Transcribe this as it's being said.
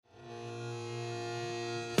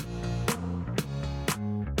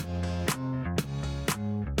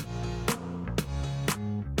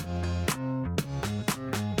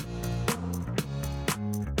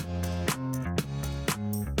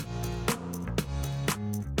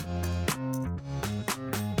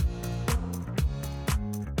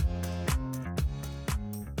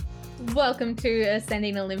Welcome to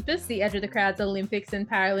Ascending Olympus, the Edge of the Crowd's Olympics and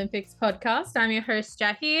Paralympics podcast. I'm your host,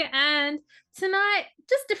 Jackie, and tonight,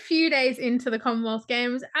 just a few days into the Commonwealth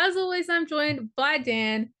Games, as always, I'm joined by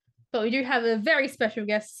Dan, but we do have a very special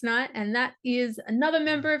guest tonight, and that is another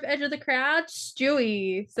member of Edge of the Crowd,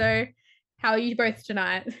 Stewie. So, how are you both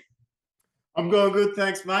tonight? I'm going good,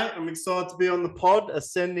 thanks, mate. I'm excited to be on the pod,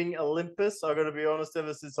 Ascending Olympus. I've got to be honest,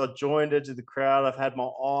 ever since I joined Edge of the Crowd, I've had my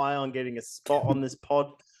eye on getting a spot on this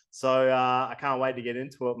pod. So I can't wait to get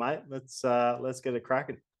into it, mate. Let's get it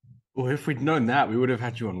cracking. Well, if we'd known that, we would have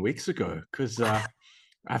had you on weeks ago. Because I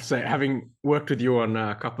have to say, having worked with you on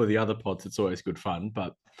a couple of the other pods, it's always good fun.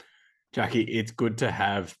 But Jackie, it's good to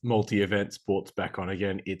have multi-event sports back on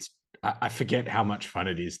again. I forget how much fun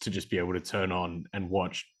it is to just be able to turn on and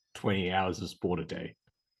watch 20 hours of sport a day.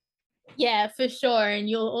 Yeah, for sure. And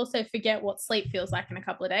you'll also forget what sleep feels like in a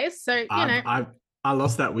couple of days. So, I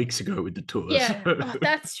lost that weeks ago with the tours. Yeah,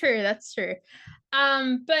 that's true. That's true.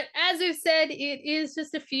 But as we've said, it is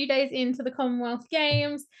just a few days into the Commonwealth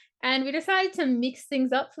Games, and we decided to mix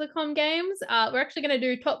things up for the Com Games. We're actually going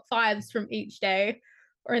to do top fives from each day,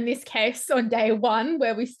 or in this case, on day one,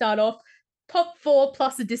 where we start off top four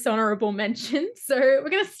plus a dishonorable mention. So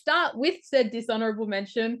we're going to start with said dishonorable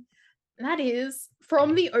mention, and that is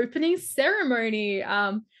from the opening ceremony.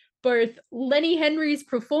 Both Lenny Henry's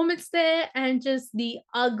performance there and just the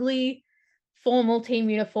ugly formal team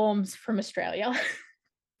uniforms from Australia.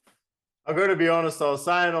 I've got to be honest, I was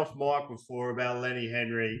saying off mic before about Lenny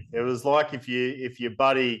Henry. It was like if your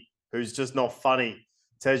buddy who's just not funny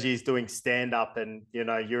tells you he's doing stand-up and,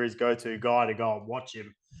 you're his go-to guy to go and watch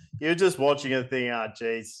him. You're just watching and thinking,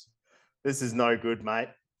 geez, this is no good, mate.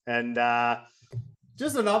 And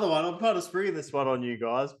just another one. I'm kind of springing this one on you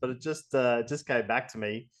guys, but it just came back to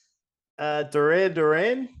me.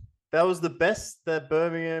 Duran, that was the best that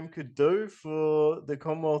Birmingham could do for the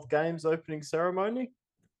Commonwealth Games opening ceremony.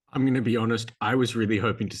 I'm going to be honest, I was really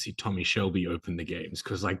hoping to see Tommy Shelby open the games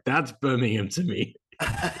because, that's Birmingham to me.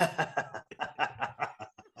 I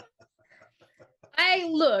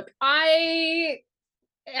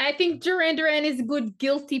think Duran is a good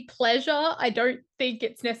guilty pleasure. I don't think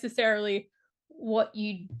it's necessarily what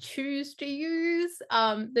you choose to use.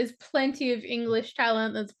 There's plenty of English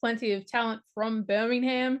talent. There's plenty of talent from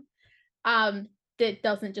Birmingham that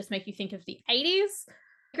doesn't just make you think of the 80s.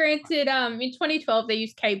 Granted, in 2012, they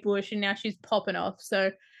used Kate Bush and now she's popping off.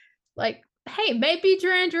 So, hey, maybe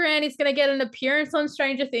Duran is going to get an appearance on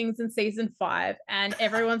Stranger Things in season 5 and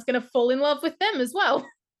everyone's going to fall in love with them as well.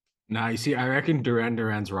 No, you see, I reckon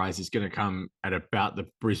Duran's rise is going to come at about the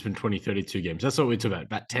Brisbane 2032 games. That's what we're talking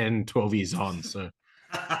about 10, 12 years on. So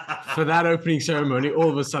for that opening ceremony, all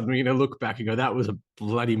of a sudden we're going to look back and go, that was a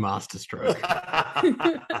bloody masterstroke.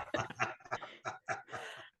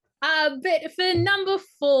 But for number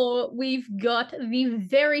 4, we've got the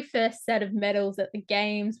very first set of medals at the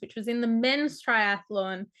Games, which was in the men's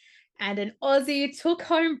triathlon. And an Aussie took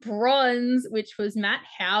home bronze, which was Matt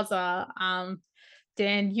Hauser.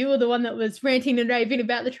 Dan, you were the one that was ranting and raving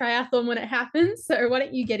about the triathlon when it happened. So why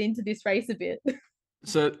don't you get into this race a bit?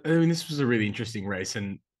 So, this was a really interesting race,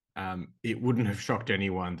 and it wouldn't have shocked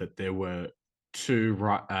anyone that there were two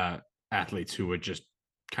athletes who were just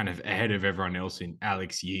kind of ahead of everyone else in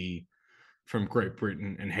Alex Yee from Great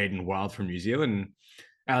Britain and Hayden Wilde from New Zealand.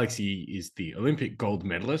 Alex Yee is the Olympic gold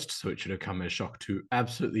medalist, so it should have come as a shock to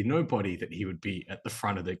absolutely nobody that he would be at the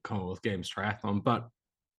front of the Commonwealth Games triathlon. But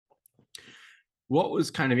what was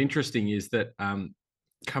kind of interesting is that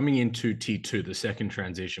coming into T2, the second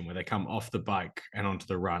transition, where they come off the bike and onto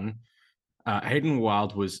the run, Hayden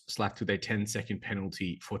Wilde was slapped with a 10-second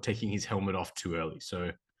penalty for taking his helmet off too early.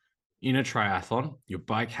 So in a triathlon, your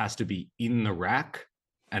bike has to be in the rack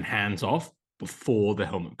and hands off before the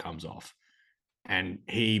helmet comes off. And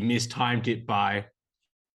he mistimed it by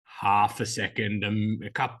half a second, a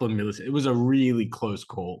couple of milliseconds. It was a really close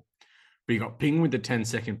call. But he got pinged with the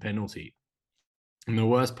 10-second penalty. And the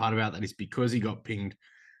worst part about that is because he got pinged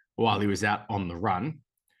while he was out on the run,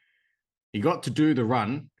 he got to do the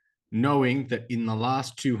run knowing that in the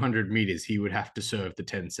last 200 meters, he would have to serve the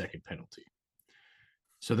 10-second penalty.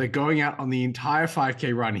 So they're going out on the entire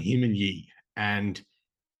 5K run, him and Yee, and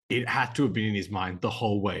it had to have been in his mind the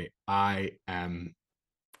whole way. I am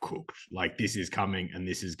cooked. This is coming and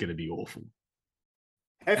this is going to be awful.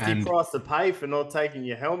 Hefty price to pay for not taking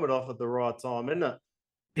your helmet off at the right time, isn't it?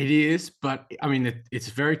 It is, but it's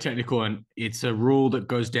very technical and it's a rule that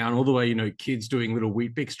goes down all the way. Kids doing little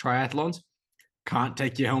Weet-Bix triathlons can't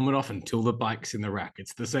take your helmet off until the bike's in the rack.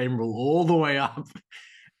 It's the same rule all the way up.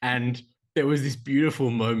 And there was this beautiful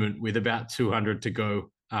moment with about 200 to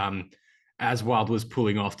go. as Wild was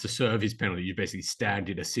pulling off to serve his penalty, you basically stand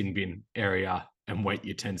in a sin bin area and wait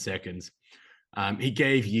your 10 seconds. He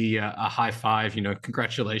gave Yi a high five,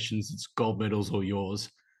 congratulations, it's gold medals all yours.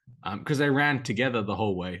 Because they ran together the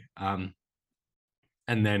whole way. And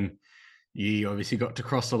then Yi obviously got to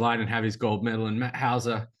cross the line and have his gold medal, and Matt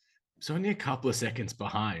Hauser was only a couple of seconds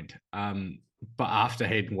behind. But after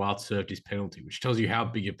Hayden Wild served his penalty, which tells you how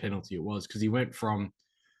big a penalty it was, because he went from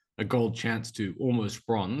a gold chance to almost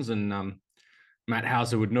bronze. And Matt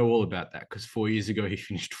Hauser would know all about that, because 4 years ago he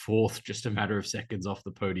finished fourth, just a matter of seconds off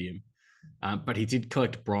the podium. But he did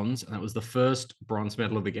collect bronze, and that was the first bronze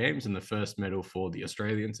medal of the games and the first medal for the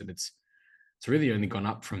Australians. And it's really only gone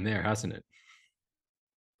up from there, hasn't it?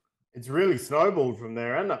 It's really snowballed from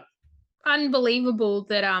there, hasn't it? Unbelievable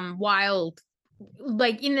that Wild,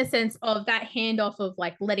 like in the sense of that handoff of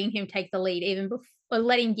like letting him take the lead even before, or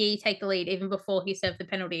letting Yi take the lead even before he served the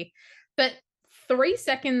penalty. But 3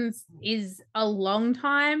 seconds is a long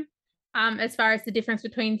time. As far as the difference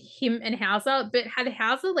between him and Hauser, but had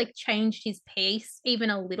Hauser like changed his pace even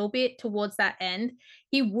a little bit towards that end,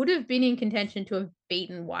 he would have been in contention to have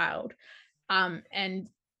beaten Wild. And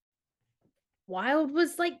Wild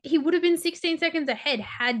was like, he would have been 16 seconds ahead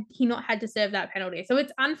had he not had to serve that penalty. So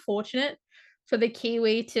it's unfortunate for the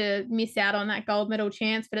Kiwi to miss out on that gold medal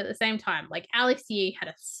chance, but at the same time, like Alex Yee had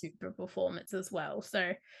a super performance as well.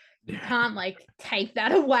 So you can't like take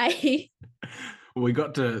that away. We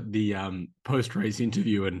got to the post-race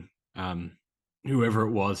interview, and whoever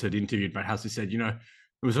it was had interviewed Matt Hauser, said, it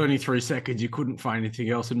was only 3 seconds. You couldn't find anything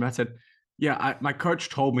else. And Matt said, my coach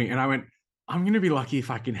told me. And I went, I'm going to be lucky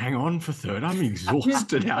if I can hang on for third. I'm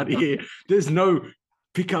exhausted out here. There's no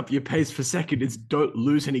pick up your pace for second. It's don't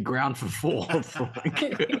lose any ground for fourth.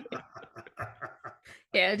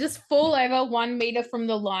 Yeah, just fall over 1 meter from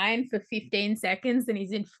the line for 15 seconds and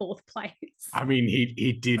he's in fourth place. I mean,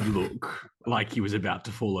 he did look like he was about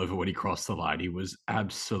to fall over when he crossed the line. He was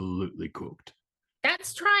absolutely cooked.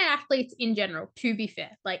 That's triathletes in general, to be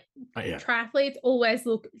fair. Like, triathletes always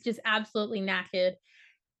look just absolutely knackered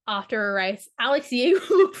after a race. Alex Yee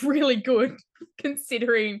looked really good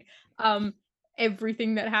considering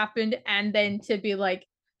everything that happened, and then to be like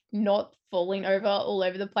not falling over all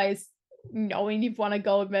over the place, knowing you've won a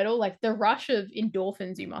gold medal, like the rush of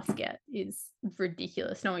endorphins you must get is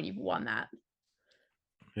ridiculous knowing you've won that.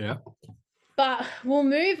 Yeah. But we'll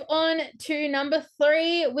move on to number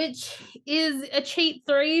 3, which is a cheat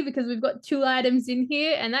 3 because we've got 2 items in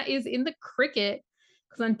here, and that is in the cricket.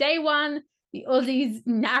 Because on day 1, the Aussies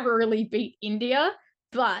narrowly beat India,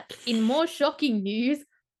 but in more shocking news,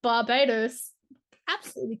 Barbados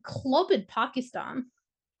absolutely clobbered Pakistan.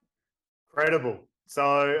 Incredible. So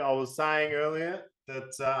I was saying earlier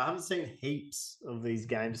that I haven't seen heaps of these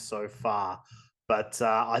games so far, but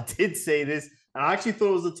I did see this, and I actually thought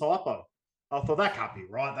it was a typo. I thought that can't be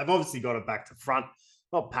right. They've obviously got it back to front.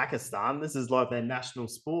 Not Pakistan. This is like their national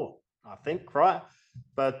sport, I think, right?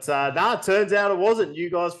 But it turns out it wasn't. You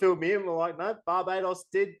guys filled me in. We're like, no, Barbados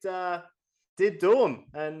did do them,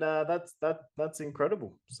 and that's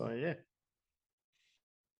incredible. So yeah.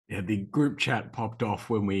 Yeah, the group chat popped off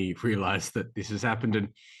when we realized that this has happened. And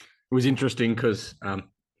it was interesting because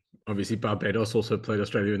obviously Barbados also played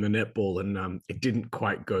Australia in the netball, and it didn't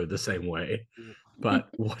quite go the same way. But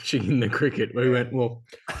watching in the cricket, we went, well,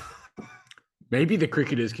 maybe the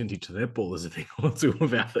cricketers can teach the netballers a thing or two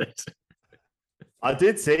about it. I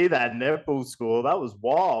did see that netball score. That was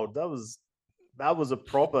wild. That was a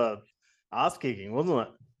proper ass kicking, wasn't it?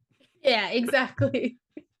 Yeah, exactly.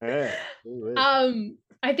 Yeah.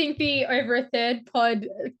 I think the Over a Third pod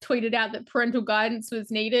tweeted out that parental guidance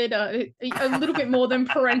was needed. A little bit more than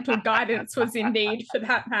parental guidance was in need for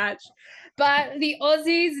that match. But the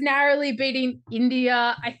Aussies narrowly beating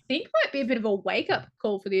India, I think might be a bit of a wake-up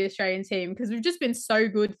call for the Australian team because we've just been so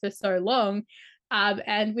good for so long.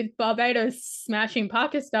 And with Barbados smashing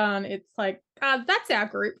Pakistan, it's like, that's our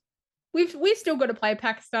group. We've still got to play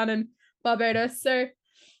Pakistan and Barbados. So,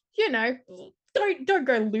 don't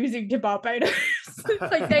go losing to Barbados.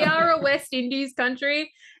 Like, they are a West Indies country,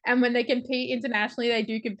 and when they compete internationally, they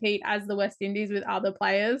do compete as the West Indies with other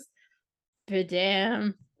players. But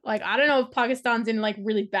damn, like, I don't know if Pakistan's in like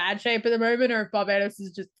really bad shape at the moment or if Barbados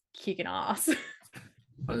is just kicking ass.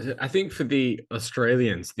 I think for the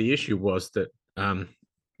Australians, the issue was that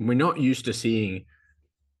we're not used to seeing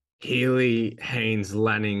Healy, Haynes,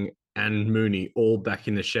 Lanning, and Mooney all back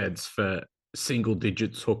in the sheds for single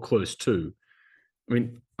digits or close to. I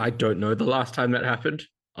mean, I don't know the last time that happened.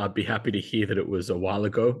 I'd be happy to hear that it was a while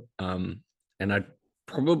ago. And I'd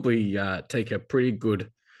probably take a pretty good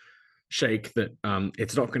shake that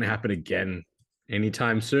it's not going to happen again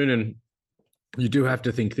anytime soon. And you do have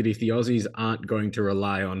to think that if the Aussies aren't going to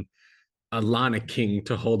rely on Alana King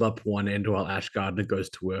to hold up one end while Ash Gardner goes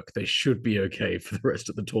to work, they should be okay for the rest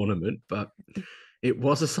of the tournament. But it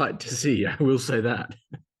was a sight to see, I will say that.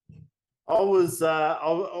 All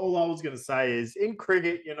I was going to say is in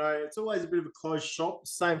cricket, it's always a bit of a closed shop.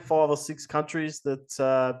 Same 5 or 6 countries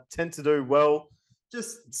that tend to do well.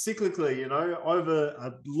 Just cyclically, over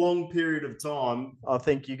a long period of time, I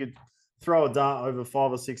think you could throw a dart over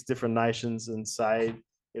 5 or 6 different nations and say,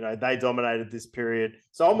 they dominated this period.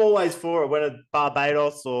 So I'm always for it when a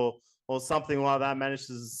Barbados or something like that manages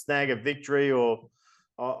to snag a victory. Or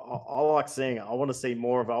I like seeing it. I want to see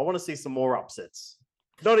more of it. I want to see some more upsets.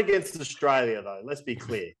 Not against Australia, though. Let's be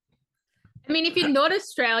clear. I mean, if you're not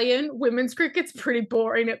Australian, women's cricket's pretty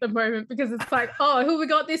boring at the moment because it's like, oh, who we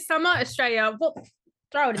got this summer? Australia. Well,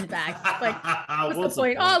 throw it in the bag. Like, what's the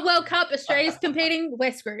point? Oh, World Cup, Australia's competing.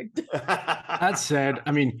 We're screwed. That said,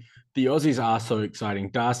 I mean, the Aussies are so exciting.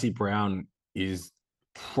 Darcy Brown is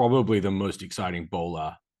probably the most exciting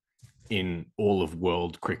bowler in all of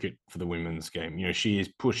world cricket for the women's game. She is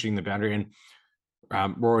pushing the boundary. And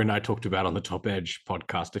Rory and I talked about on the Top Edge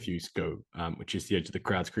podcast a few weeks ago, which is the Edge of the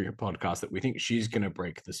Crowds cricket podcast, that we think she's going to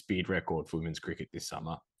break the speed record for women's cricket this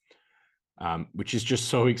summer, which is just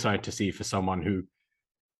so exciting to see for someone who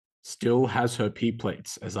still has her P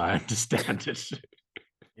plates, as I understand it.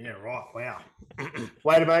 Yeah, right. Wow.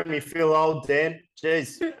 Way to make me feel old, Dan.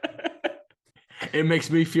 Jeez. It makes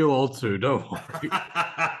me feel old too, don't worry.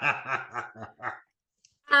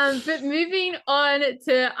 But moving on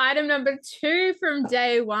to item number 2 from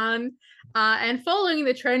day one, and following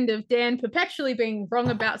the trend of Dan perpetually being wrong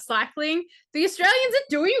about cycling, the Australians are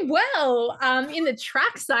doing well. In the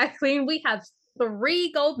track cycling, we have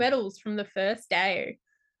 3 gold medals from the first day.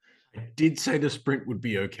 I did say the sprint would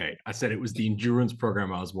be okay. I said it was the endurance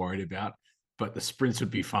program I was worried about, but the sprints would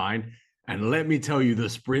be fine. And let me tell you, the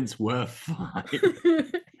sprints were fine.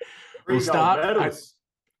 We'll start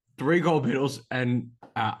 3 gold medals, and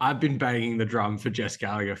I've been banging the drum for Jess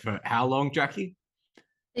Gallagher for how long, Jackie?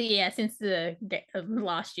 Yeah, since the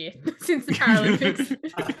last year, since the Paralympics.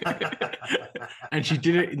 And she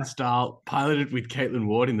did it in style, piloted with Caitlin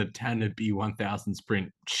Ward in the Tanner B1000 sprint.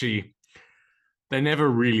 They never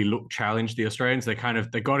really looked challenged, the Australians. They got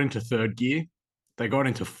into 3rd gear. They got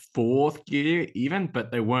into 4th gear even,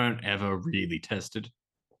 but they weren't ever really tested.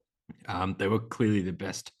 They were clearly the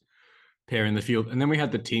best pair in the field. And then we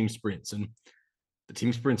had the team sprints, and the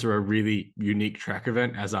team sprints are a really unique track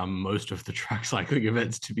event, as are most of the track cycling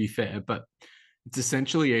events, to be fair. But it's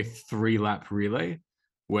essentially a 3-lap relay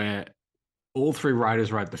where all 3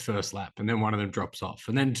 riders ride the first lap, and then one of them drops off,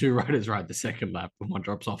 and then 2 riders ride the second lap, and one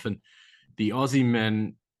drops off. And the Aussie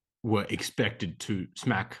men were expected to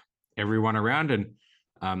smack everyone around. And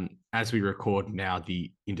as we record now,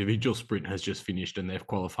 the individual sprint has just finished, and they've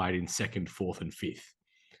qualified in 2nd, 4th, and 5th,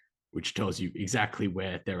 which tells you exactly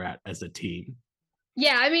where they're at as a team.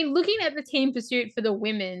 Yeah, I mean, looking at the team pursuit for the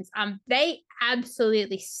women's, they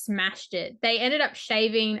absolutely smashed it. They ended up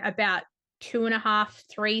shaving about 2.5,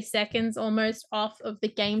 3 seconds almost off of the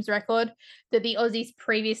games record that the Aussies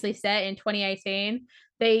previously set in 2018.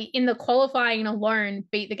 They, in the qualifying alone,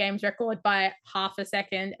 beat the games record by 0.5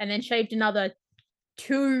 second, and then shaved another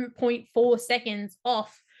 2.4 seconds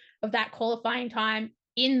off of that qualifying time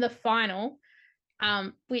in the final,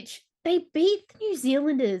 which they beat the New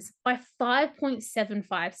Zealanders by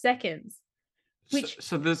 5.75 seconds.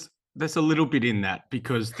 So there's a little bit in that,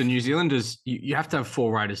 because the New Zealanders, you have to have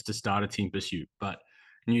 4 riders to start a team pursuit, but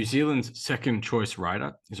New Zealand's second choice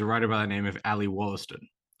rider is a rider by the name of Ali Wollaston.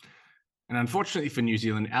 And unfortunately for New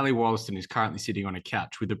Zealand, Ali Wollaston is currently sitting on a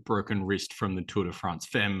couch with a broken wrist from the Tour de France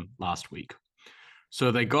Femme last week.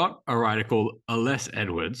 So they got a rider called Aless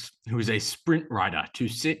Edwards, who is a sprint rider, to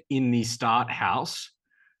sit in the start house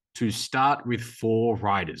to start with 4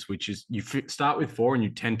 riders, which is you start with 4 and you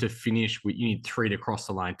tend to finish with, you need 3 to cross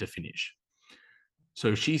the line to finish.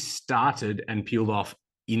 So she started and peeled off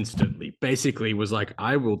instantly. Basically was like,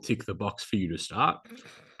 I will tick the box for you to start.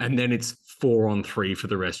 And then it's 4 on 3 for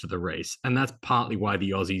the rest of the race. And that's partly why the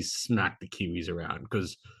Aussies smacked the Kiwis around,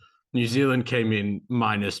 because New Zealand came in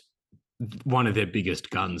minus one of their biggest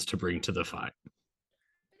guns to bring to the fight.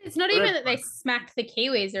 It's not even that they smacked the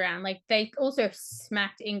Kiwis around. Like, they also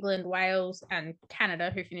smacked England, Wales, and Canada,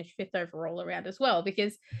 who finished 5th overall around as well,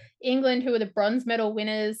 because England, who were the bronze medal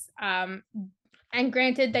winners, and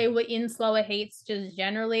granted, they were in slower heats just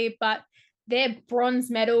generally, but their bronze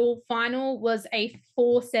medal final was a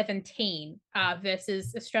 4:17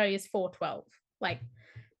 versus Australia's 4:12. Like,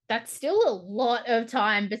 that's still a lot of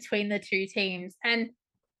time between the two teams. And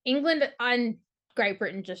England and Great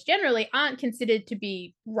Britain just generally aren't considered to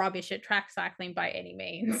be rubbish at track cycling by any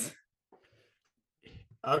means.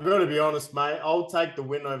 I've got to be honest, mate. I'll take the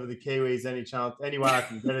win over the Kiwis any way I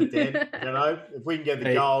can get it, Dan. If we can get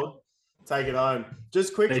the gold, take it home.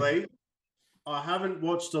 Just quickly, I haven't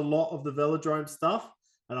watched a lot of the velodrome stuff,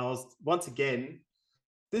 and I was once again.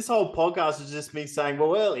 This whole podcast is just me saying,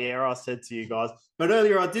 well, earlier I said to you guys, but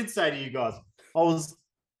earlier I did say to you guys,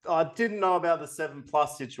 I didn't know about the 7+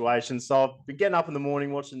 situation, so I've been getting up in the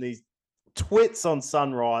morning watching these twits on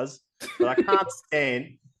Sunrise that I can't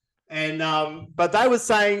stand. And but they were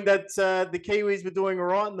saying that the Kiwis were doing all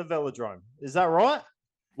right in the velodrome. Is that right?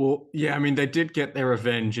 Well, yeah, I mean, they did get their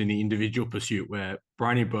revenge in the individual pursuit where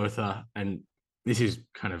Bryony Botha, and this is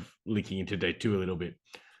kind of leaking into day 2 a little bit.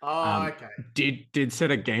 Okay. Did set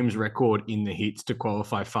a games record in the heats to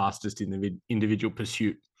qualify fastest in the individual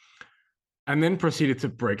pursuit, and then proceeded to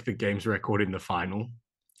break the games record in the final.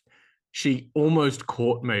 She almost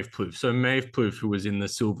caught Maeve Plouffe. So Maeve Plouffe, who was in the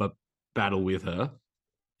silver battle with her,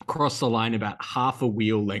 crossed the line about half a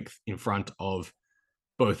wheel length in front of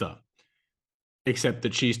Botha, except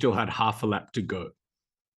that she still had half a lap to go.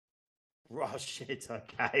 Oh, shit,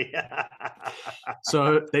 okay.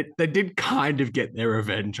 So they did kind of get their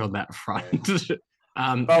revenge on that front.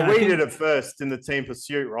 But we did it first in the team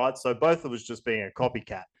pursuit, right? So both of us just being a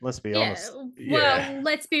copycat. Let's be honest. Well,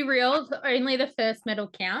 let's be real. Only the first medal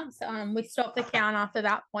counts. We stopped the count after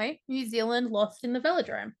that point. New Zealand lost in the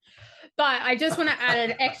velodrome. But I just want to add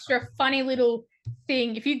an extra funny little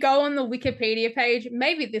thing. If you go on the Wikipedia page,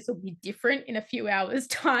 maybe this will be different in a few hours'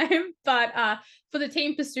 time. But for the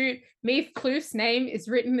team pursuit, Maeve Plouffe's name is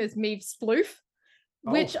written as Maeve Sploof,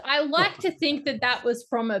 which I like to think that was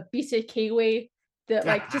from a bitter Kiwi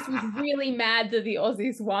that just was really mad that the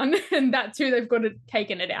Aussies won, and that's who they've got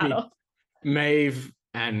taken it out of. Maeve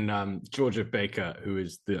and Georgia Baker, who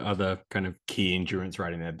is the other kind of key endurance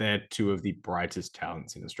rider there, they're two of the brightest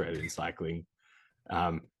talents in Australian cycling.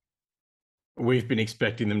 We've been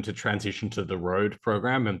expecting them to transition to the road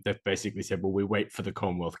program, and they've basically said, well, we wait for the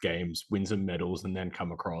Commonwealth Games, win some medals, and then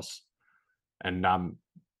come across. And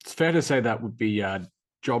it's fair to say that would be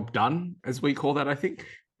job done, as we call that, I think.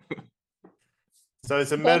 So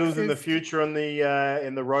some medals in the future on the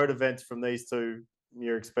in the road events from these two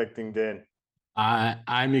you're expecting, Dan?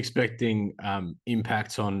 I'm expecting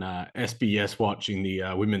impacts on SBS watching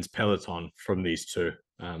the women's peloton from these two.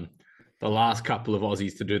 The last couple of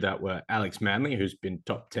Aussies to do that were Alex Manley, who's been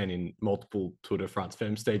top 10 in multiple Tour de France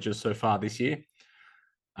Femme stages so far this year.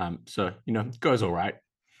 So, it goes all right.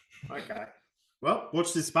 Okay. Well,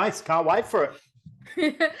 watch this space. Can't wait for it.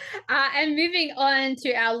 And moving on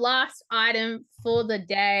to our last item for the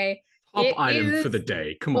day. Top item for the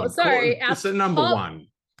day. Come on. Sorry. It's the number one.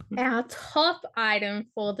 Our top item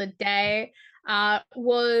for the day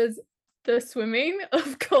was the swimming,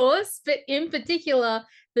 of course, but in particular,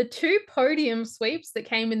 the 2 podium sweeps that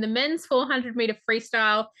came in the men's 400-meter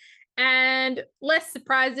freestyle and, less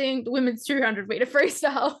surprising, the women's 200-meter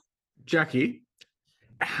freestyle. Jackie,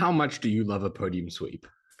 how much do you love a podium sweep?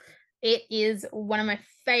 It is one of my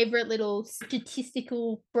favorite little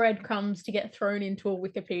statistical breadcrumbs to get thrown into a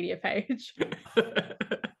Wikipedia page.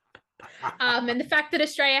 And the fact that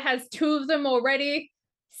Australia has 2 of them already,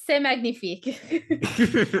 c'est magnifique.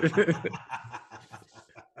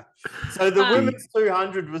 So the women's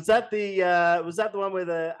 200, was that the one with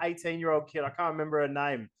the 18-year-old kid? I can't remember her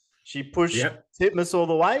name. She pushed Titmus all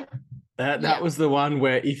the way. That was the one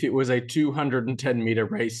where if it was a 210-meter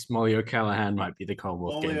race, Molly O'Callaghan might be the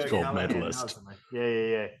Commonwealth Games gold medalist.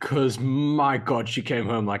 Yeah. Because my God, she came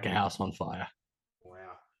home like a house on fire. Wow.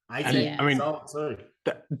 18 years old too.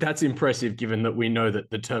 That's impressive, given that we know that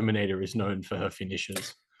the Terminator is known for her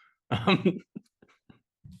finishes.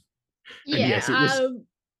 Yes,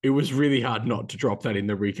 it was really hard not to drop that in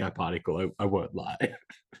the recap article. I won't lie.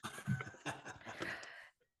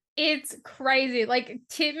 It's crazy. Like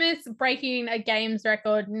Titmus breaking a games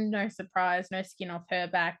record, no surprise, no skin off her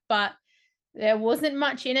back. But there wasn't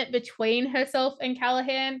much in it between herself and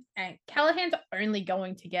Callaghan. And Callaghan's only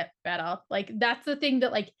going to get better. Like that's the thing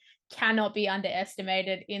that cannot be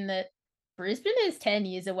underestimated, in that Brisbane is 10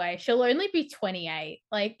 years away. She'll only be 28.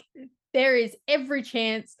 Like there is every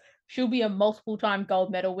chance she'll be a multiple time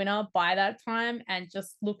gold medal winner by that time and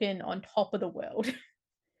just looking on top of the world.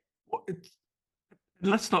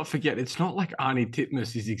 Let's not forget, it's not like Arnie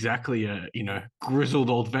Titmus is exactly a, grizzled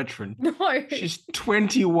old veteran. No. She's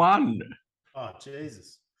 21. Oh,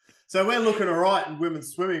 Jesus. So we're looking all right in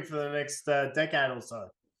women's swimming for the next decade or so.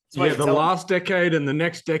 what Yeah, you the tell 'em. last decade and the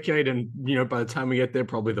next decade, and by the time we get there,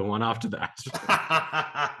 probably the one after that.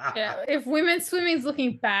 Yeah, if women's swimming's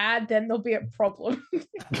looking bad, then there'll be a problem.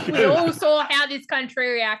 We all saw how this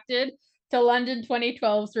country reacted to London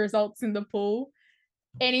 2012's results in the pool.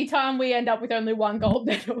 Anytime we end up with only one gold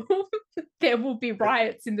medal, there will be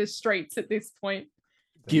riots in the streets at this point.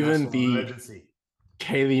 Given national the emergency.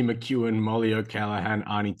 Kaylee McEwen, Molly O'Callaghan,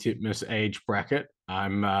 Arnie Titmus age bracket,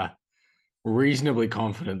 I'm reasonably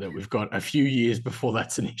confident that we've got a few years before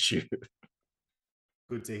that's an issue.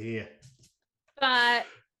 Good to hear. But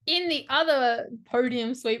in the other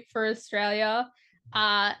podium sweep for Australia,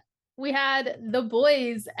 we had the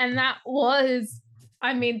boys, and that was,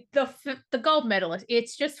 I mean, the gold medalist.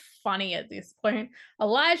 It's just funny at this point.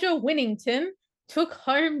 Elijah Winnington took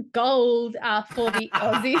home gold for the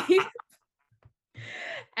Aussies.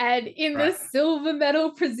 And in the silver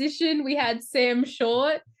medal position, we had Sam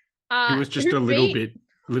Short. He was just a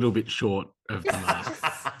little bit short of the mark.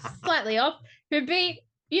 Slightly off. Who beat,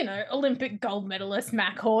 Olympic gold medalist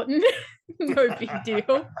Mac Horton. No big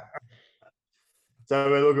deal. So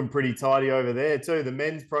we're looking pretty tidy over there too. The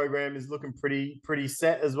men's program is looking pretty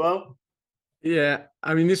set as well. Yeah,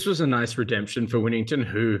 I mean, this was a nice redemption for Winnington,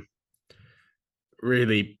 who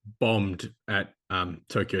really bombed at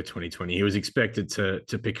Tokyo 2020. He was expected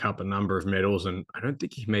to pick up a number of medals, and I don't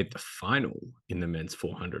think he made the final in the men's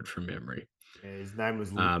 400 from memory. Yeah, his name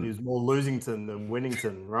was he was more Losington than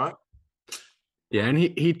Winnington, right? Yeah, and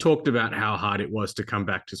he talked about how hard it was to come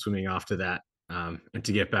back to swimming after that and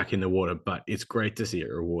to get back in the water. But it's great to see it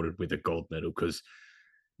rewarded with a gold medal because,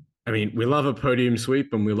 I mean, we love a podium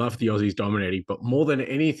sweep and we love the Aussies dominating, but more than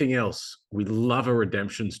anything else, we love a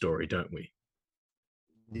redemption story, don't we?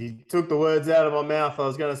 You took the words out of my mouth. I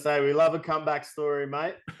was going to say we love a comeback story,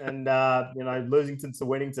 mate, and Losington to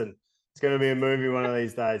Winnington. It's going to be a movie one of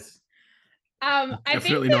these days. I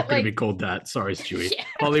Definitely think not going to be called that. Sorry, Stewie. Yeah.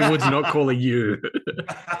 Hollywood's not calling you.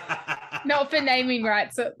 Not for naming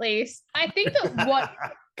rights, at least. I think that what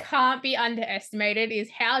can't be underestimated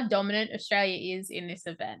is how dominant Australia is in this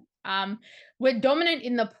event. We're dominant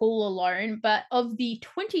in the pool alone, but of the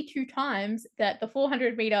 22 times that the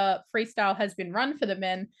 400 meter freestyle has been run for the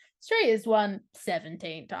men, Australia's won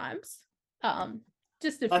 17 times.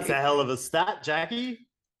 Just That's a hell of a stat, Jackie.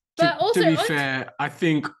 But also, to be fair, I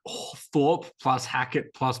think Thorpe plus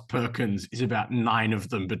Hackett plus Perkins is about 9 of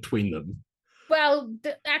them between them. Well,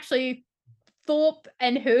 actually, Thorpe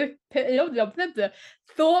and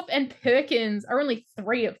Perkins are only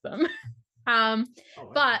 3 of them.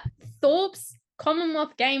 But Thorpe's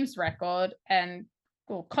Commonwealth Games record and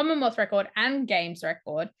Games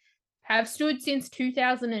record have stood since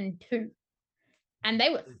 2002, and they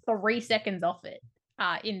were 3 seconds off it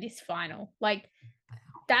in this final. Like,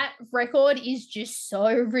 that record is just so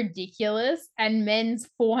ridiculous, and men's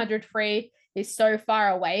 400 free is so far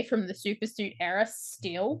away from the supersuit era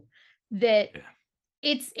still that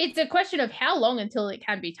it's a question of how long until it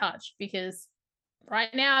can be touched, because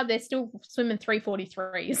right now they're still swimming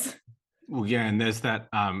 343s. Well, yeah, and there's that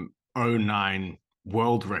 09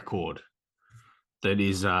 world record that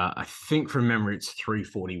is, I think from memory, it's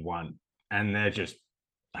 341, and they're just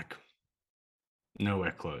like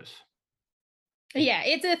nowhere close. Yeah,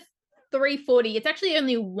 it's a 340. It's actually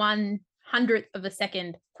only 1/100th of a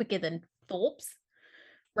second quicker than Thorpe's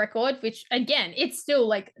record, which again, it's still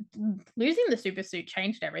like losing the supersuit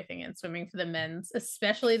changed everything in swimming for the men's,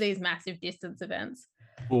 especially these massive distance events.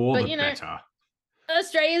 For the better.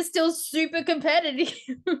 Australia's still super competitive.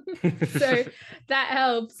 So that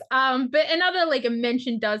helps. But another a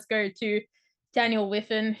mention does go to Daniel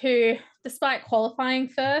Wiffen, who, despite qualifying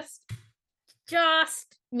first,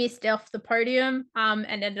 just missed off the podium and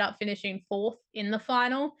ended up finishing 4th in the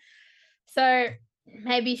final. So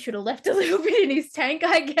maybe should have left a little bit in his tank,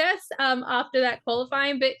 I guess, after that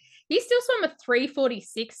qualifying. But he still swam a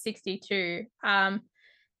 346.62.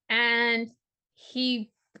 And he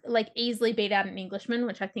easily beat out an Englishman,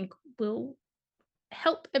 which I think will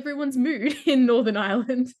help everyone's mood in Northern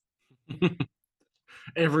Ireland.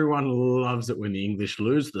 Everyone loves it when the English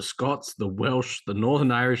lose. The Scots, the Welsh, the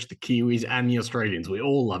Northern Irish, the Kiwis, and the Australians. We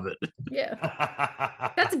all love it. Yeah.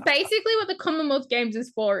 That's basically what the Commonwealth Games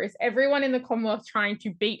is for, is everyone in the Commonwealth trying to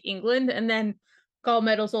beat England, and then gold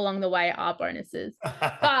medals along the way are bonuses.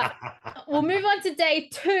 But we'll move on to day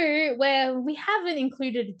 2, where we haven't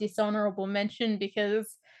included a dishonorable mention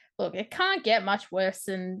because, look, it can't get much worse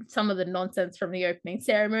than some of the nonsense from the opening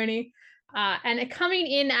ceremony. And coming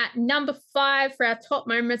in at number 5 for our top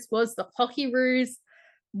moments was the Hockeyroos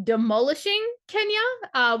demolishing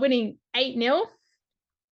Kenya, winning 8-0,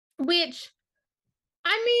 which,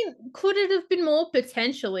 I mean, could it have been more?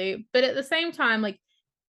 Potentially, but at the same time,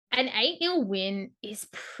 An 8-0 win is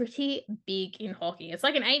pretty big in hockey. It's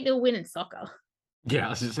like an 8-0 win in soccer. Yeah, I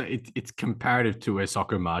was just saying, it's comparative to a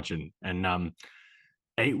soccer margin, and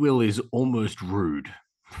 8-0 is almost rude.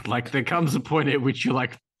 Like there comes a point at which you're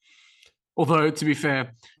like, although to be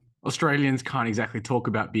fair, Australians can't exactly talk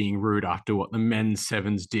about being rude after what the men's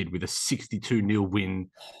sevens did with a 62-0 win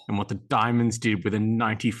and what the Diamonds did with a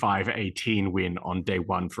 95-18 win on day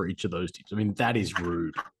one for each of those teams. I mean, that is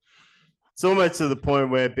rude. It's almost to the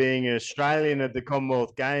point where being an Australian at the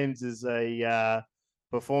Commonwealth Games is a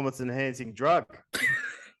performance-enhancing drug.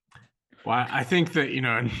 Well, I think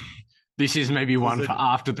that, this is maybe one for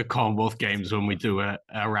after the Commonwealth Games when we do a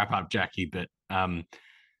wrap-up, Jackie, but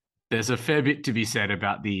there's a fair bit to be said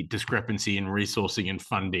about the discrepancy in resourcing and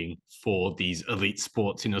funding for these elite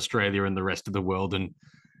sports in Australia and the rest of the world. And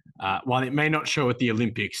while it may not show at the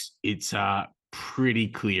Olympics, it's pretty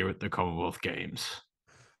clear at the Commonwealth Games.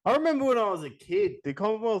 I remember when I was a kid, the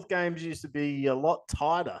Commonwealth Games used to be a lot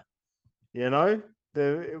tighter.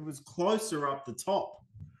 It was closer up the top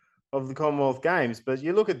of the Commonwealth Games. But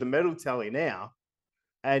you look at the medal tally now,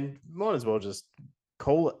 and might as well just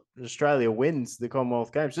call it Australia wins the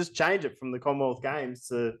Commonwealth Games. Just change it from the Commonwealth Games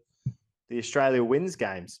to the Australia wins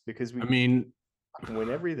games, because we can win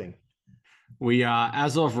everything. We are,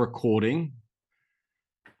 as of recording,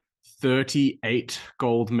 48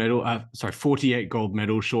 gold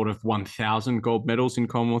medals short of 1,000 gold medals in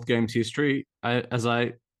Commonwealth Games history,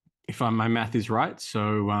 if my math is right.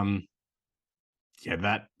 So,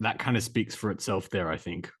 that kind of speaks for itself there, I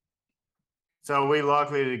think. So are we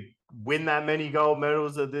likely to win that many gold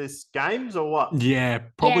medals at this games or what? Yeah,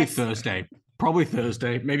 probably yes. Thursday,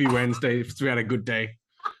 maybe Wednesday if we had a good day.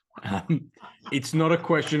 It's not a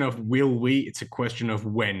question of will we, it's a question of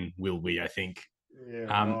when will we, I think. Yeah,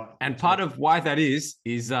 right. And part of why that is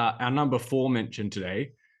our number 4 mention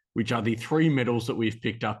today, which are the 3 medals that we've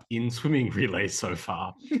picked up in swimming relays so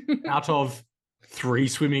far, out of 3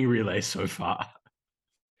 swimming relays so far.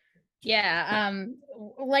 Yeah,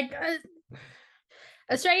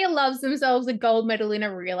 Australia loves themselves a gold medal in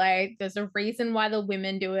a relay. There's a reason why the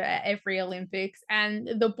women do it at every Olympics. And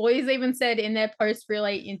the boys even said in their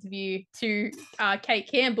post-relay interview to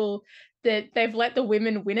Kate Campbell that they've let the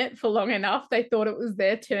women win it for long enough. They thought it was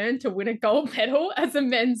their turn to win a gold medal as a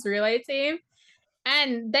men's relay team.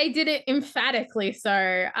 And they did it emphatically so.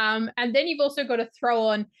 And then you've also got to throw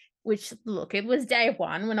on, which, look, it was day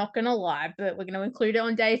 1. We're not going to lie, but we're going to include it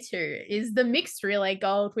on day 2, is the mixed relay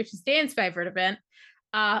gold, which is Dan's favourite event,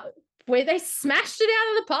 where they smashed it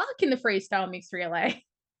out of the park in the freestyle mixed relay.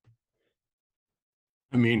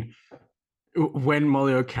 I mean, when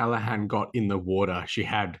Molly O'Callaghan got in the water, she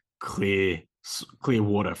had clear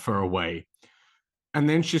water for a way. And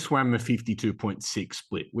then she swam a 52.6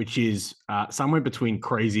 split, which is somewhere between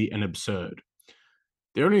crazy and absurd.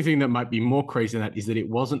 The only thing that might be more crazy than that is that it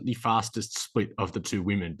wasn't the fastest split of the 2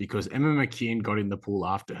 women, because Emma McKeon got in the pool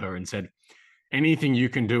after her and said, anything you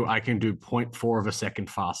can do, I can do 0.4 of a second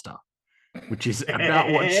faster, which is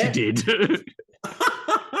about what she did.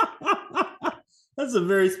 That's a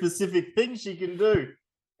very specific thing she can do.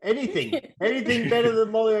 Anything better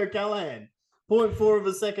than Molly O'Callaghan. 0.4 of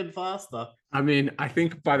a second faster. I mean, I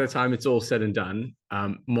think by the time it's all said and done,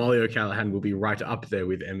 Molly O'Callaghan will be right up there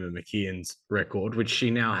with Emma McKeon's record, which she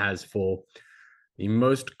now has for the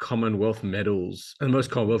most Commonwealth medals and most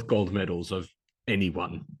Commonwealth gold medals of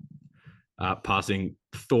anyone, passing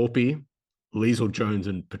Thorpe, Liesl Jones,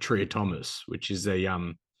 and Petria Thomas, which is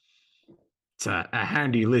it's a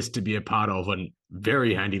handy list to be a part of and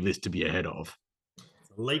very handy list to be ahead of.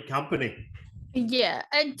 Elite company. Yeah,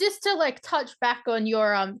 and just to touch back on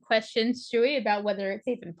your question, Stewie, about whether it's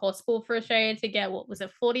even possible for Australia to get,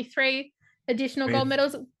 43 additional gold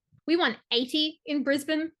medals. We won 80 in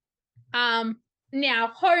Brisbane. Now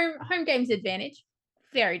home games advantage,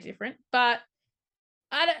 very different, but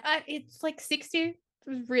it's 60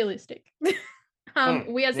 realistic.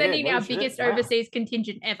 We are sending our biggest overseas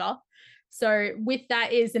contingent ever. So with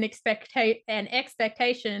that is an expectation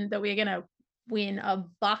that we're going to win a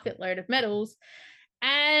bucket load of medals,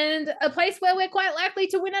 and a place where we're quite likely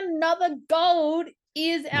to win another gold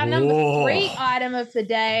is our number 3 item of the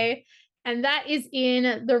day, and that is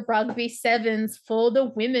in the rugby sevens for the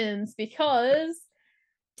women's, because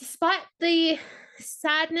despite the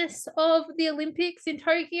sadness of the Olympics in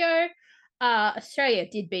Tokyo, Australia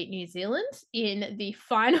did beat New Zealand in the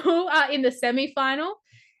final, in the semi-final,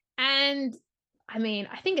 and I mean,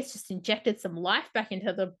 I think it's just injected some life back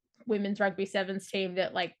into the women's rugby sevens team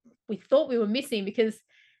that we thought we were missing, because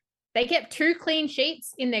they kept 2 clean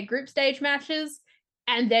sheets in their group stage matches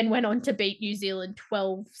and then went on to beat New Zealand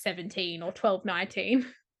 12-17 or 12-19.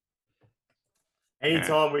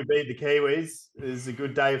 Anytime we beat the Kiwis is a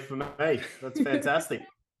good day for me. That's fantastic.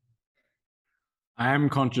 I am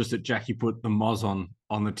conscious that Jackie put the Moz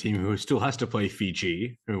on the team, who still has to play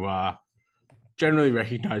Fiji, who are generally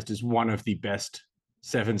recognized as one of the best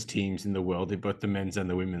sevens teams in the world in both the men's and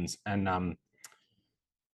the women's. And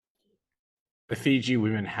the Fiji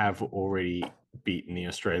women have already beaten the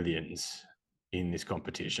Australians in this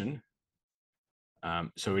competition.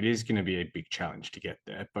 So it is going to be a big challenge to get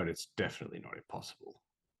there, but it's definitely not impossible.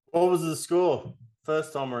 What was the score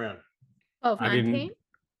first time around? 12-19.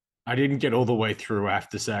 I didn't get all the way through, I have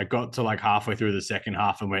to say. I got to like halfway through the second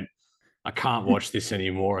half and went, I can't watch this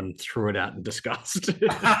anymore, and threw it out in disgust.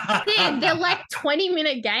 Yeah, they're like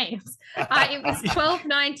 20-minute games. It was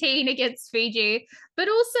 12-19 against Fiji. But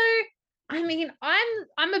also, I mean,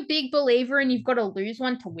 I'm a big believer in you've got to lose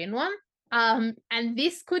one to win one. And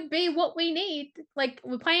this could be what we need. Like,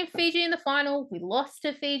 we're playing Fiji in the final. We lost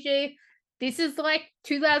to Fiji. This is like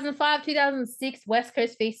 2005, 2006 West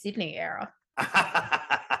Coast v Sydney era.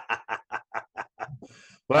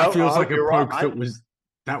 Well, that feels I like hope a you're poke right,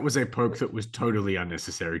 that was a poke that was totally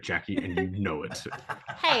unnecessary, Jackie, and you know it.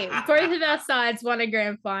 Hey, both of our sides won a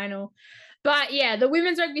grand final. But yeah, the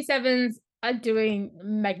women's rugby sevens are doing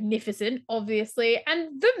magnificent, obviously,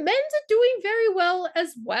 and the men's are doing very well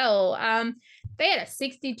as well. They had a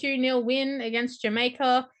 62-0 win against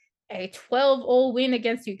Jamaica, a 12-all win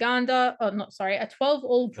against Uganda. Oh, not sorry, a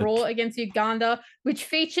 12-all draw against Uganda, which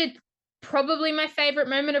featured probably my favorite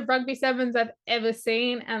moment of rugby sevens I've ever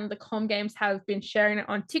seen, and the Com Games have been sharing it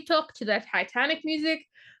on TikTok to their Titanic music,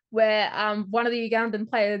 where one of the Ugandan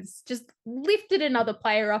players just lifted another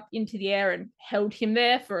player up into the air and held him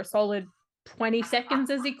there for a solid 20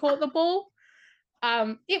 seconds as he caught the ball.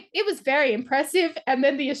 It was very impressive, and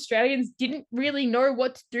then the Australians didn't really know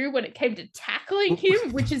what to do when it came to tackling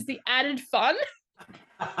him, which is the added fun.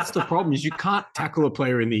 That's the problem, is you can't tackle a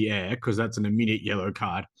player in the air because that's an immediate yellow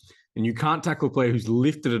card. And you can't tackle a player who's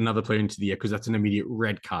lifted another player into the air because that's an immediate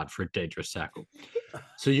red card for a dangerous tackle.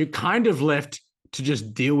 So you're kind of left to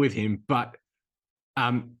just deal with him. But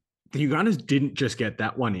the Ugandans didn't just get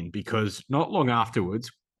that one in, because not long afterwards,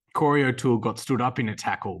 Corey O'Toole got stood up in a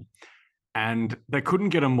tackle and they couldn't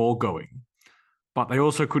get a maul going, but they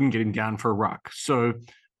also couldn't get him down for a ruck. So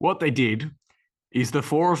what they did is the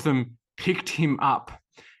four of them picked him up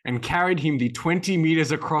and carried him the 20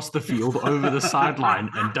 meters across the field over the sideline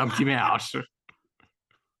and dumped him out.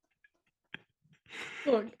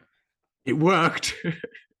 Look. It worked.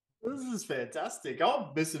 This is fantastic. I'm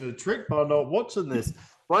missing a trick by not watching this.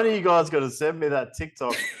 One of you guys got to send me that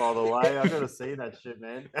TikTok, by the way. I got to see that shit,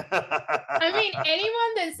 man. I mean,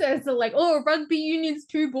 anyone that says that, like, oh, rugby union's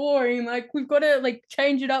too boring, like, we've got to like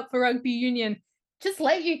change it up for rugby union, just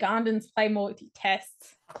let Ugandans play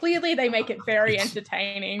multi-tests. Clearly, they make it very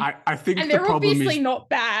entertaining. I think and the they're problem obviously is not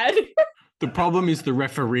bad. the problem is the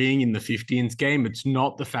refereeing in the 15s game. It's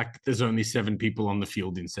not the fact that there's only 7 people on the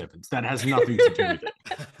field in sevens. That has nothing to do with it.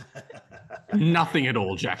 Nothing at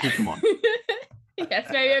all, Jackie. Come on. Yes,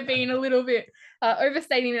 maybe I'm being a little bit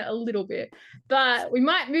overstating it a little bit. But we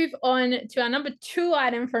might move on to our number 2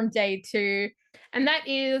 item from day 2. And that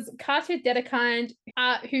is Katja Dedekind,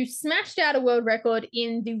 who smashed out a world record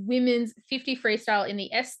in the women's 50 freestyle in the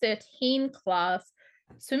S13 class,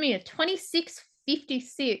 swimming at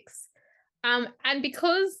 26:56. And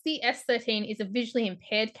because the S13 is a visually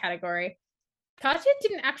impaired category, Katja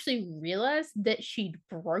didn't actually realize that she'd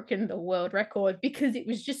broken the world record because it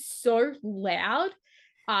was just so loud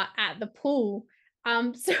at the pool.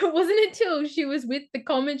 So it wasn't until she was with the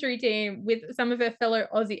commentary team with some of her fellow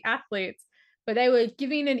Aussie athletes, but they were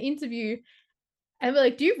giving an interview and were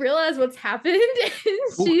like, do you realize what's happened?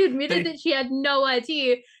 And she admitted that she had no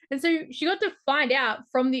idea. And so she got to find out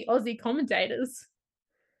from the Aussie commentators.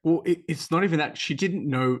 Well, it's not even that. She didn't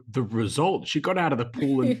know the result. She got out of the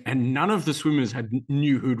pool and none of the swimmers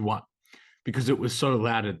knew who'd won because it was so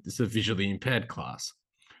loud. It's a visually impaired class.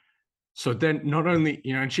 So then not only,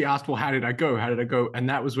 and she asked, well, how did I go? How did I go? And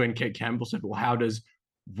that was when Kate Campbell said, well, how does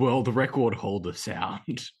world record holder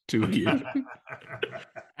sound to you?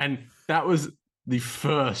 And that was the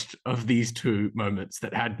first of these 2 moments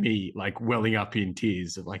that had me like welling up in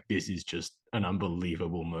tears of like, this is just an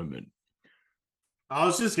unbelievable moment. I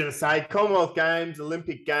was just going to say, Commonwealth Games,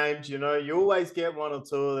 Olympic Games, you always get 1 or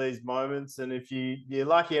 2 of these moments. And if you're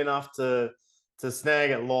lucky enough to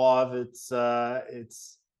snag it live, it's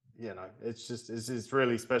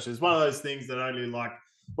really special. It's one of those things that only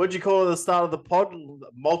what do you call it at the start of the pod?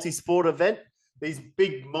 Multi-sport event. These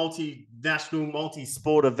big multinational,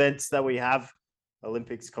 multi-sport events that we have,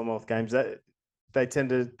 Olympics, Commonwealth Games, they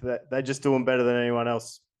just do them better than anyone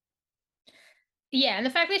else. Yeah, and the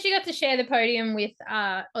fact that she got to share the podium with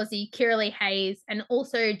Aussie Kiralee Hayes and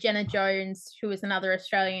also Jenna Jones, who was another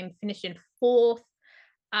Australian, finished in 4th.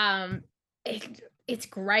 It's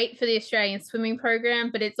great for the Australian swimming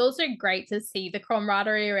program, but it's also great to see the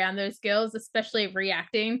camaraderie around those girls, especially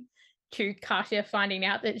reacting to Kasia finding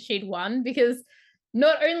out that she'd won, because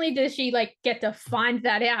not only does she like get to find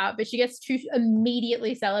that out, but she gets to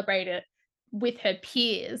immediately celebrate it with her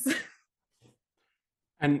peers.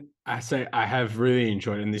 And I say I have really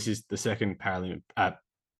enjoyed, and this is the second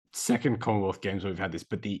second Commonwealth Games where we've had this,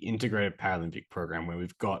 but the integrated Paralympic program where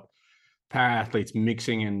we've got para athletes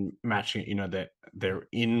mixing and matching. You know, that they're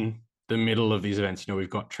in the middle of these events. You know,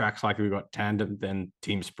 we've got tracks like we've got tandem, then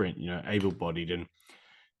team sprint. You know, able-bodied, and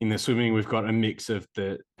in the swimming we've got a mix of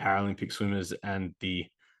the Paralympic swimmers and the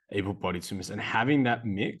able-bodied swimmers, and having that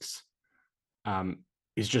mix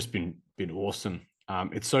has just been awesome.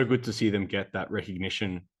 It's so good to see them get that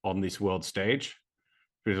recognition on this world stage.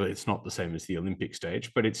 Really, it's not the same as the Olympic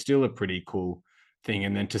stage, but it's still a pretty cool thing.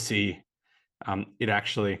 And then to see it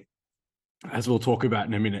actually, as we'll talk about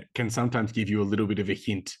in a minute, can sometimes give you a little bit of a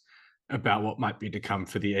hint about what might be to come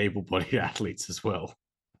for the able-bodied athletes as well.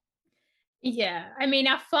 Yeah, I mean,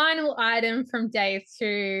 our final item from day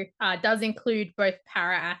 2 does include both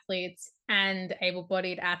para athletes and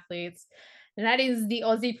able-bodied athletes. And that is the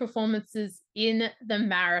Aussie performances in the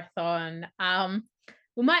marathon.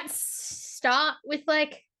 We might start with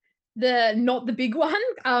like not the big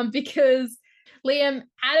one, because Liam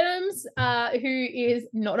Adams, who is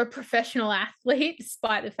not a professional athlete,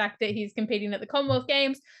 despite the fact that he's competing at the Commonwealth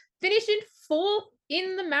Games, finished in 4th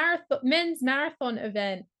in the men's marathon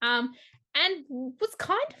event, and was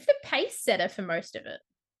kind of the pace setter for most of it.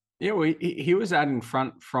 Yeah, well, he was out in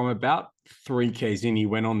front from about 3Ks in. He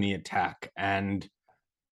went on the attack, and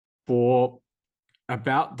for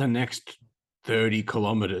about the next 30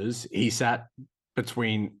 kilometers, he sat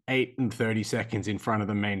between 8 and 30 seconds in front of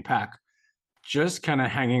the main pack, just kind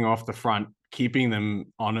of hanging off the front, keeping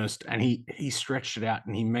them honest. And he stretched it out,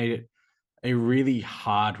 and he made it a really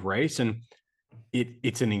hard race. And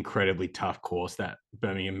it's an incredibly tough course, that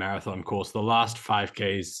Birmingham Marathon course. The last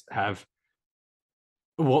 5Ks have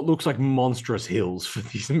what looks like monstrous hills for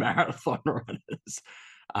these marathon runners.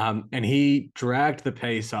 And he dragged the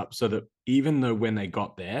pace up so that even though when they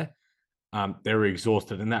got there, they were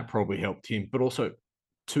exhausted, and that probably helped him. But also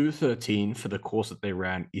 2:13 for the course that they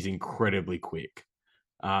ran is incredibly quick.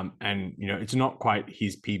 And, you know, it's not quite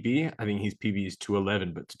his PB. I think his PB is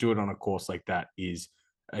 2:11, but to do it on a course like that is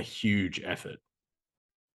a huge effort.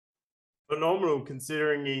 Phenomenal,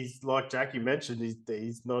 considering he's, like Jackie mentioned,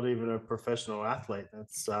 he's not even a professional athlete.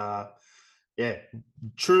 That's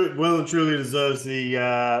true. Well and truly deserves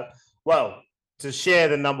the to share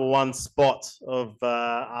the number 1 spot of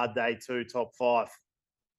our day 2 top 5.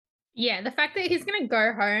 Yeah, the fact that he's going to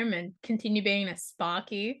go home and continue being a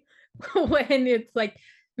Sparky when it's like,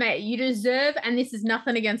 mate, you deserve, and this is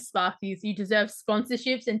nothing against Sparkies, you deserve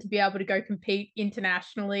sponsorships and to be able to go compete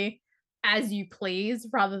internationally as you please,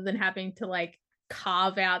 rather than having to like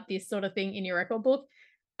carve out this sort of thing in your record book,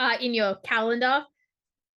 in your calendar.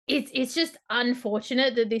 It's just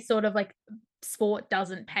unfortunate that this sort of like sport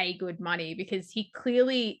doesn't pay good money, because he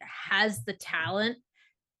clearly has the talent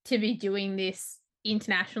to be doing this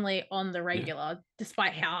internationally on the regular,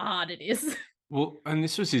 despite how hard it is. Well, and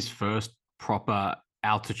this was his first proper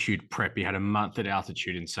altitude prep. He had a month at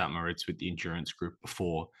altitude in St. Moritz with the endurance group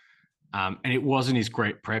before. And it wasn't his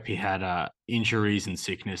great prep. He had injuries and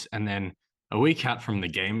sickness. And then a week out from the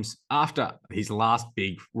games, after his last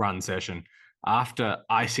big run session, after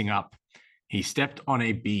icing up, he stepped on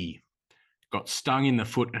a bee, got stung in the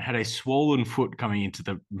foot, and had a swollen foot coming into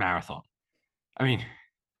the marathon. I mean,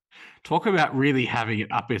 talk about really having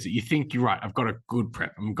it up as it. You think you're right. I've got a good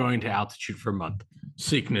prep. I'm going to altitude for a month.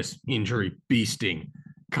 Sickness, injury, bee sting.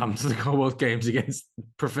 Come to the Commonwealth Games against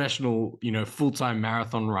professional, you know, full-time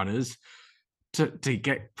marathon runners. To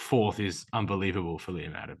get 4th is unbelievable for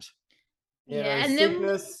Liam Adams. Yeah, and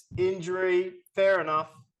sickness, injury, fair enough.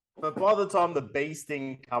 But by the time the bee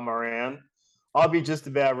sting come around, I'll be just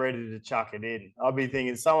about ready to chuck it in. I'll be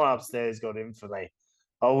thinking someone upstairs got in for me.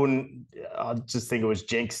 I just think it was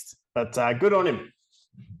jinxed. But good on him.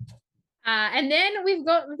 And then we've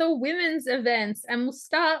got the women's events, and we'll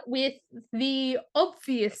start with the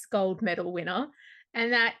obvious gold medal winner,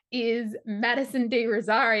 and that is Madison De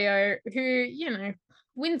Rosario, who, you know,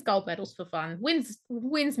 wins gold medals for fun,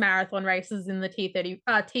 wins marathon races in the T30,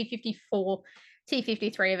 T54,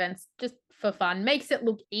 T53 events just for fun, makes it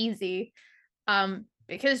look easy,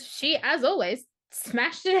 because she, as always,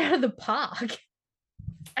 smashed it out of the park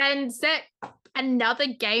and set another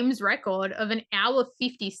games record of an hour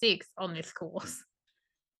 56 on this course.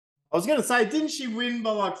 I was going to say, didn't she win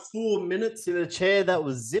by like 4 minutes in a chair that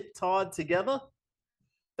was zip tied together?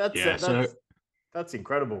 That's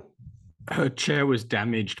incredible. Her chair was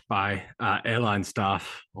damaged by airline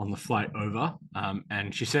staff on the flight over,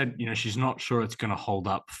 and she said, she's not sure it's going to hold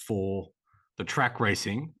up for the track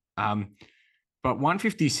racing. But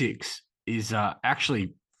 156 is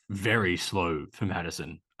actually very slow for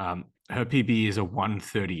Madison. Her PB is a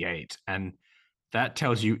 138, and that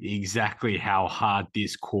tells you exactly how hard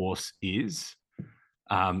this course is.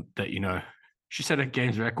 She set a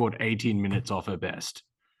games record 18 minutes off her best.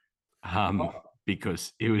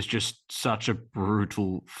 Because it was just such a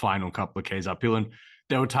brutal final couple of Ks uphill. And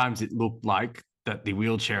there were times it looked like that the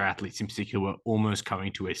wheelchair athletes in particular were almost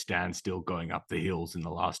coming to a standstill going up the hills in the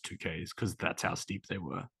last 2 Ks because that's how steep they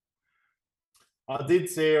were. I did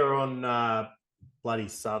see her on Bloody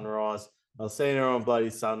Sunrise. I was seeing her on Bloody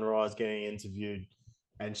Sunrise getting interviewed,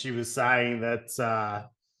 and she was saying that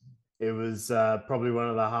it was probably one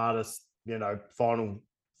of the hardest, final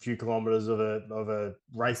few kilometers of a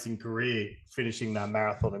racing career, finishing that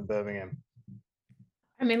marathon in Birmingham.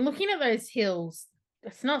 I mean, looking at those hills,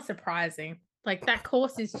 it's not surprising. Like, that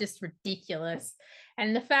course is just ridiculous.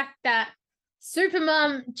 And the fact that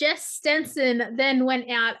Supermum Jess Stenson then went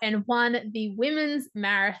out and won the women's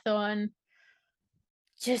marathon,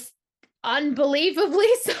 just unbelievably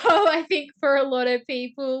so, I think, for a lot of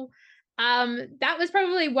people. That was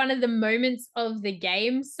probably one of the moments of the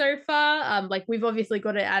game so far. We've obviously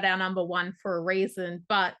got it at our number 1 for a reason,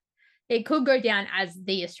 but it could go down as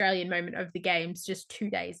the Australian moment of the games just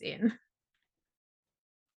 2 days in.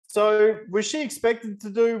 So was she expected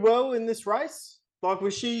to do well in this race? Like,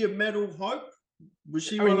 was she a medal hope? Was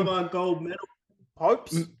she one of our gold medal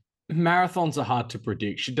hopes? Marathons are hard to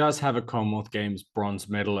predict. She does have a Commonwealth Games bronze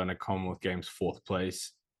medal and a Commonwealth Games 4th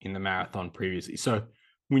place in the marathon previously. So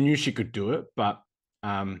we knew she could do it, but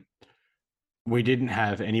we didn't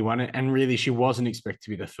have anyone. And really, she wasn't expected to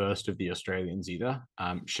be the first of the Australians either.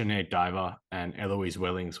 Sinead Diver and Eloise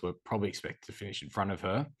Wellings were probably expected to finish in front of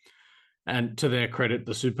her. And to their credit,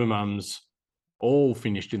 the Supermums all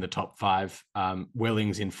finished in the top 5,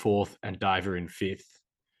 Wellings in 4th and Diver in 5th.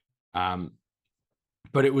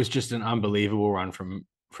 But it was just an unbelievable run from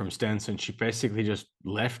Stenson. She basically just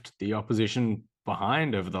left the opposition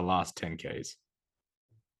behind over the last 10 Ks.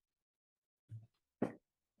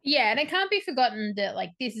 Yeah, and it can't be forgotten that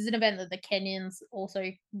this is an event that the Kenyans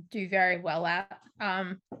also do very well at.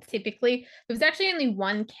 Typically, there was actually only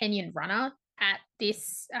one Kenyan runner at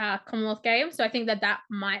this Commonwealth Games, so I think that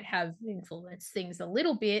might have influenced things a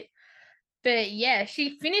little bit. But yeah,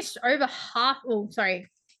 she finished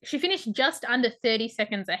she finished just under 30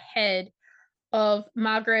 seconds ahead of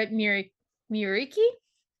Margaret Muriaki,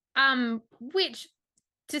 which,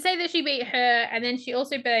 to say that she beat her, and then she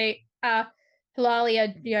also beat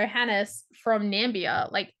Hilalia Johannes from Nambia,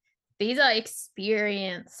 these are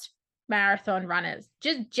experienced marathon runners.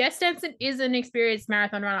 Jess Stenson is an experienced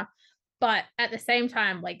marathon runner, but at the same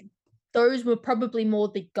time, those were probably more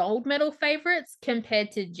the gold medal favorites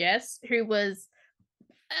compared to Jess, who was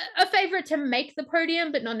a favorite to make the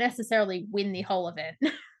podium, but not necessarily win the whole event.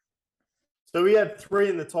 So we had 3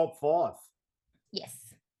 in the top 5.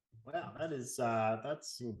 Yes. Wow,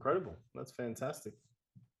 that's incredible. That's fantastic.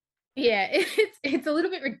 Yeah, it's a little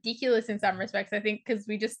bit ridiculous in some respects, I think, because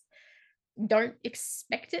we just don't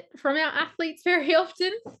expect it from our athletes very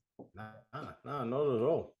often. No, not at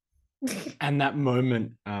all. And that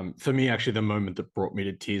moment, for me, actually, the moment that brought me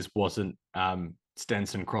to tears wasn't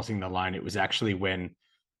Stenson crossing the line. It was actually when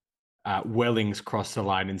Wellings crossed the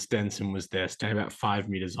line and Stenson was there, standing about 5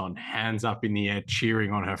 meters on, hands up in the air,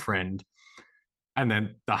 cheering on her friend. And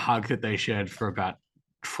then the hug that they shared for about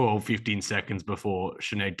 12, 15 seconds before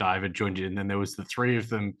Sinead Diver joined in. And then there was the 3 of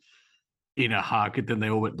them in a hug, and then they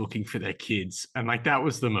all went looking for their kids. And that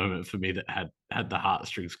was the moment for me that had the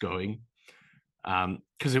heartstrings going.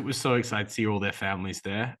 Because it was so exciting to see all their families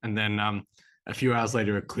there. And then a few hours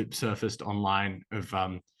later, a clip surfaced online of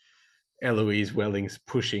Eloise Wellings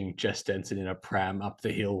pushing Jess Stenson in a pram up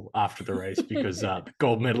the hill after the race because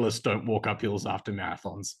gold medalists don't walk up hills after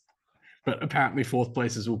marathons. But apparently 4th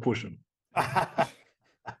places will push them.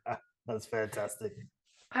 That's fantastic.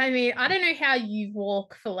 I mean, I don't know how you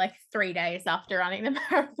walk for 3 days after running the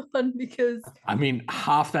marathon, because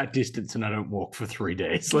half that distance and I don't walk for 3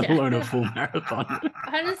 days, let alone a full marathon.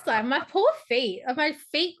 I just my poor feet. My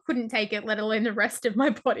feet couldn't take it, let alone the rest of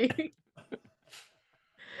my body.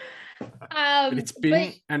 But it's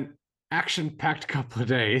been an action-packed couple of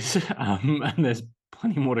days, and there's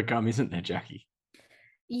plenty more to come, isn't there, Jackie?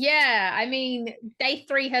 Yeah, I mean, day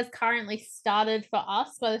 3 has currently started for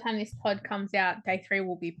us. By the time this pod comes out, day 3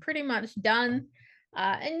 will be pretty much done.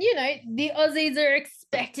 And the Aussies are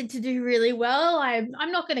expected to do really well.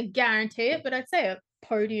 I'm not going to guarantee it, but I'd say a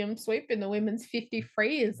podium sweep in the women's 50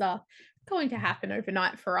 free is going to happen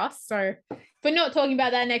overnight for us. So if we're not talking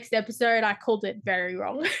about that next episode, I called it very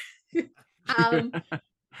wrong.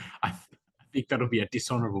 I think that'll be a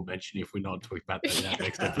dishonorable mention if we're not talking about that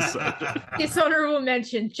next episode. Dishonorable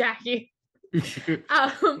mention, Jackie. But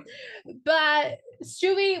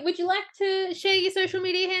Stewie, would you like to share your social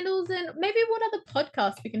media handles and maybe what other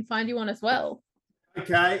podcasts we can find you on as well?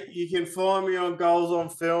 Okay, you can find me on Goals on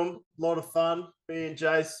Film. A lot of fun. Me and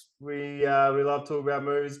Jace, we love talking about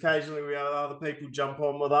movies. Occasionally, we have other people jump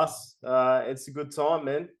on with us. It's a good time,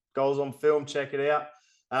 man. Goals on Film, check it out.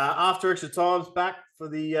 After Extra Time's back for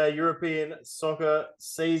the European soccer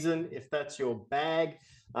season. If that's your bag,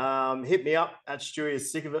 hit me up at Stewie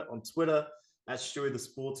is sick of it on Twitter, at Stewie the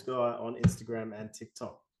Sports Guy on Instagram and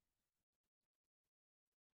TikTok.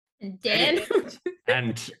 Dan?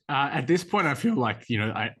 And at this point, I feel like,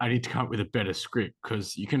 I need to come up with a better script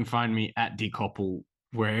because you can find me at DCoppel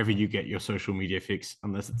wherever you get your social media fix,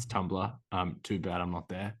 unless it's Tumblr. Too bad I'm not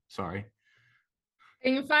there. Sorry.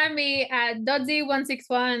 You can find me at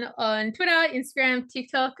Dodzy161 on Twitter, Instagram,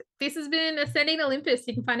 TikTok. This has been Ascending Olympus.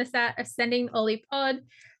 You can find us at Ascending Ollie Pod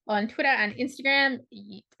on Twitter and Instagram.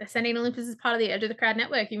 Ascending Olympus is part of the Edge of the Crowd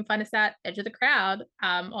network. You can find us at Edge of the Crowd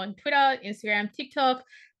on Twitter, Instagram, TikTok.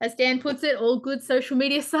 As Dan puts it, all good social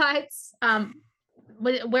media sites.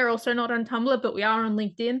 We're also not on Tumblr, but we are on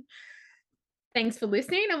LinkedIn. Thanks for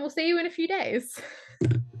listening, and we'll see you in a few days.